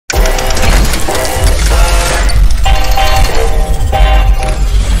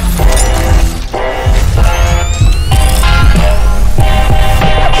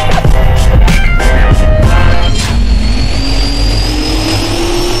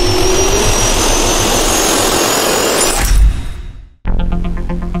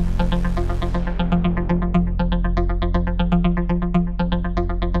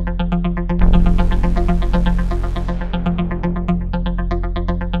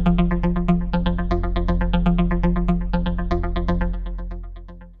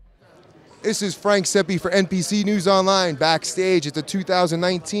This is Frank Sepe for NPC News Online, backstage at the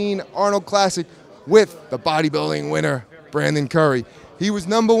 2019 Arnold Classic with the bodybuilding winner, Brandon Curry. He was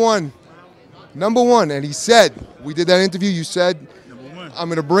number one, and he said, we did that interview, you said, I'm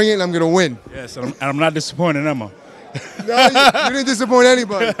going to bring it and I'm going to win. Yes, and I'm not disappointed, am I? No, you didn't disappoint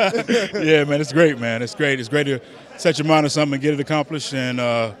anybody. Yeah, man, it's great, man. It's great. It's great to set your mind on something and get it accomplished. And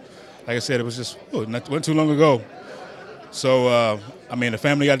like I said, it was just wasn't too long ago. So, I mean, the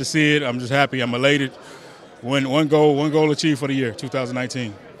family got to see it. I'm just happy. I'm elated. One goal achieved for the year,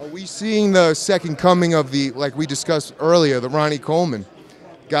 2019. Are we seeing the second coming of the, like we discussed earlier, the Ronnie Coleman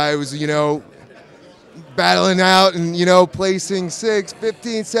guy who was, battling out and, placing 6,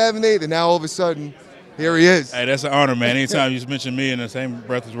 15, 7, 8, and now all of a sudden, here he is. Hey, that's an honor, man. Anytime you mention me in the same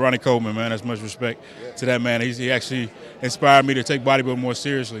breath as Ronnie Coleman, man, that's much respect to that man. He actually inspired me to take bodybuilding more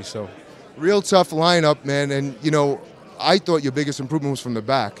seriously. So, real tough lineup, man, and I thought your biggest improvement was from the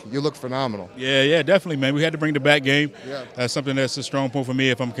back. You look phenomenal. Yeah, definitely, man. We had to bring the back game. Yeah. That's something that's a strong point for me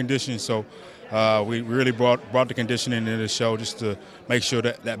if I'm conditioned. So we really brought the conditioning into the show just to make sure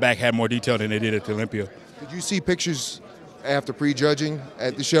that back had more detail than they did at the Olympia. Did you see pictures after prejudging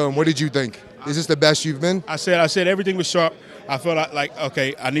at the show, and what did you think? Is this the best you've been? I said everything was sharp. I felt like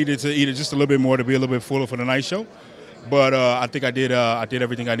okay, I needed to eat it just a little bit more to be a little bit fuller for the night show. But I think I did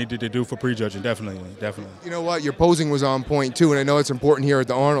everything I needed to do for prejudging, definitely. You know what? Your posing was on point, too, and I know it's important here at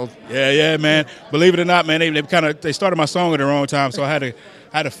the Arnold. Yeah, man. Believe it or not, man, they started my song at the wrong time, so I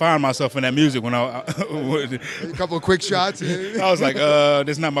had to find myself in that music when a couple of quick shots. I was like,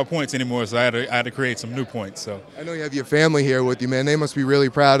 this is not my points anymore, so I had to create some new points. So I know you have your family here with you, man. They must be really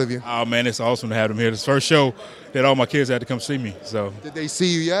proud of you. Oh, man, it's awesome to have them here. This first show that all my kids had to come see me. So did they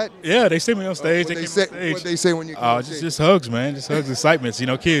see you yet? Yeah, they see me on stage. What they say when you come on stage? Just hugs, man. Just hugs, excitement.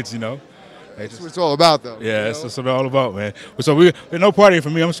 Kids, That's what it's all about, though. Yeah, that's what it's all about, man. So there's no partying for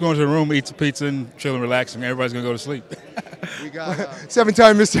me. I'm just going to the room, eat some pizza, and chill and relax, and everybody's going to go to sleep. We got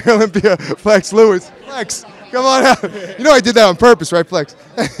 7-time Mr. Olympia, Flex Lewis. Flex, come on out. I did that on purpose, right, Flex?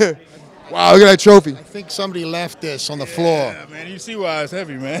 Wow, look at that trophy. I think somebody left this on the floor. Yeah, man, you see why it's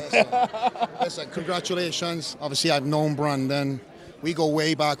heavy, man. Listen, congratulations. Obviously, I've known Brandon. We go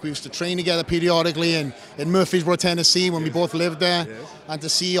way back. We used to train together periodically in Murfreesboro, Tennessee, when we both lived there. Yes. And to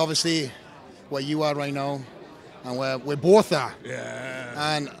see, obviously, where you are right now and where we're both are.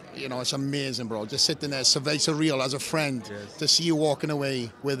 Yeah. And, it's amazing, bro. Just sitting there, surreal as a friend to see you walking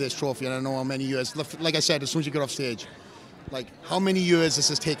away with this trophy. And I know how many years, like I said, as soon as you get off stage, like how many years this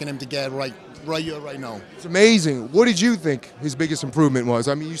has taken him to get right here, right now. It's amazing. What did you think his biggest improvement was?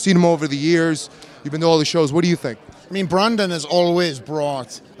 I mean, you've seen him over the years. You've been to all the shows. What do you think? I mean, Brandon has always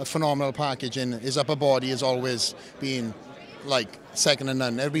brought a phenomenal package in. His upper body has always been like second to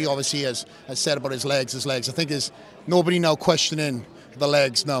none. Everybody obviously has said about his legs. I think there's nobody now questioning the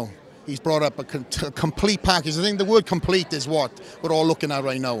legs now. He's brought up a complete package. I think the word complete is what we're all looking at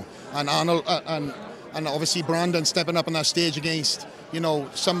right now. And Arnold and obviously Brandon stepping up on that stage against,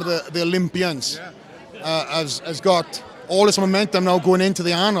 some of the Olympians has got all this momentum now going into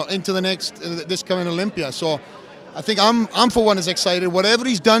the Arnold, into the next, this coming Olympia. So I think I'm for one as excited. Whatever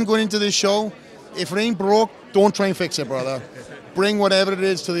he's done going into this show, if it ain't broke, don't try and fix it, brother. Bring whatever it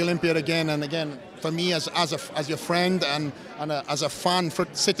is to the Olympiad again and again. For me, as your friend and as a fan,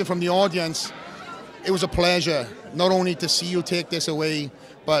 sitting from the audience, it was a pleasure not only to see you take this away,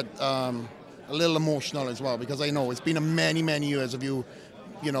 but a little emotional as well, because I know it's been many years of you,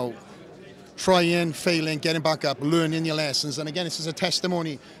 trying, failing, getting back up, learning your lessons. And again, this is a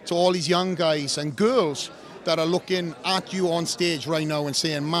testimony to all these young guys and girls that are looking at you on stage right now and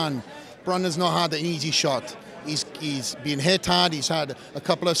saying, man, Brandon's not had an easy shot. He's been hit hard. He's had a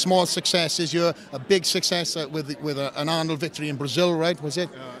couple of small successes here, a big success with an Arnold victory in Brazil, right? Was it?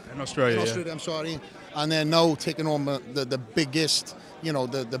 In Australia. In Australia, yeah. I'm sorry. And then now taking home the biggest,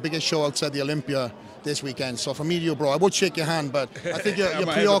 the biggest show outside the Olympia this weekend. So for me, you, bro, I would shake your hand, but I think you're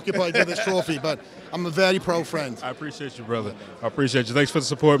preoccupied with this trophy. But I'm a very proud friend. I appreciate you, brother. I appreciate you. Thanks for the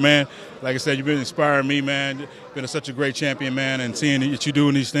support, man. Like I said, you've been inspiring me, man. You've been such a great champion, man, and seeing that you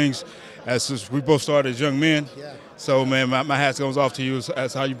doing these things as we both started as young men. Yeah. So, man, my hat goes off to you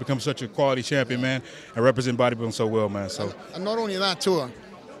as how you become such a quality champion, man, and represent bodybuilding so well, man. So. And not only that, too,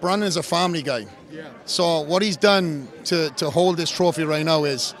 Brandon is a family guy. Yeah. So what he's done to hold this trophy right now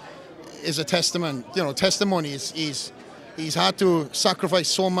is a testament. Testimony. He's had to sacrifice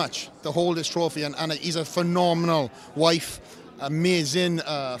so much to hold this trophy, and he's a phenomenal wife, amazing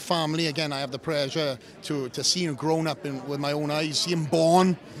family. Again, I have the pleasure to see him grown up with my own eyes, see him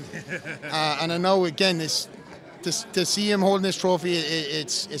born, and I know again to see him holding this trophy,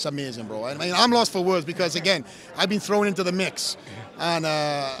 it's amazing, bro. I mean, I'm lost for words because, again, I've been thrown into the mix. And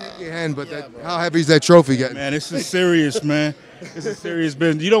your hand, but how heavy is that trophy getting? Man, this is serious, man. This is serious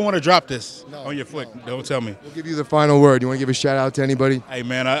business. You don't want to drop this on your foot. Don't tell me. We'll give you the final word. You want to give a shout out to anybody? Hey,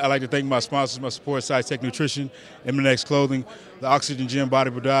 man, I like to thank my sponsors, my support site, Tech Nutrition, MNX Clothing, the Oxygen Gym,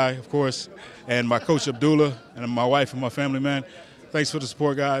 Bodybuilding, of course, and my coach Abdullah, and my wife and my family, man. Thanks for the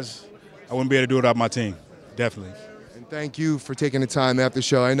support, guys. I wouldn't be able to do it without my team. Definitely. And thank you for taking the time after the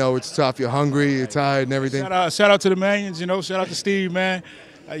show. I know it's tough. You're hungry, you're tired, and everything. Shout out to the Manions, you know. Shout out to Steve, man.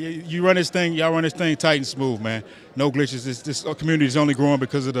 You run this thing. Y'all run this thing tight and smooth, man. No glitches. This community is only growing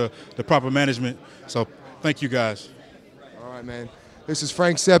because of the proper management. So thank you, guys. All right, man. This is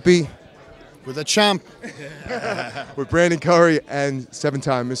Frank Sepe. with a champ. With Brandon Curry and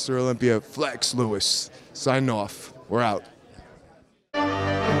 7-time Mr. Olympia, Flex Lewis. Signing off. We're out.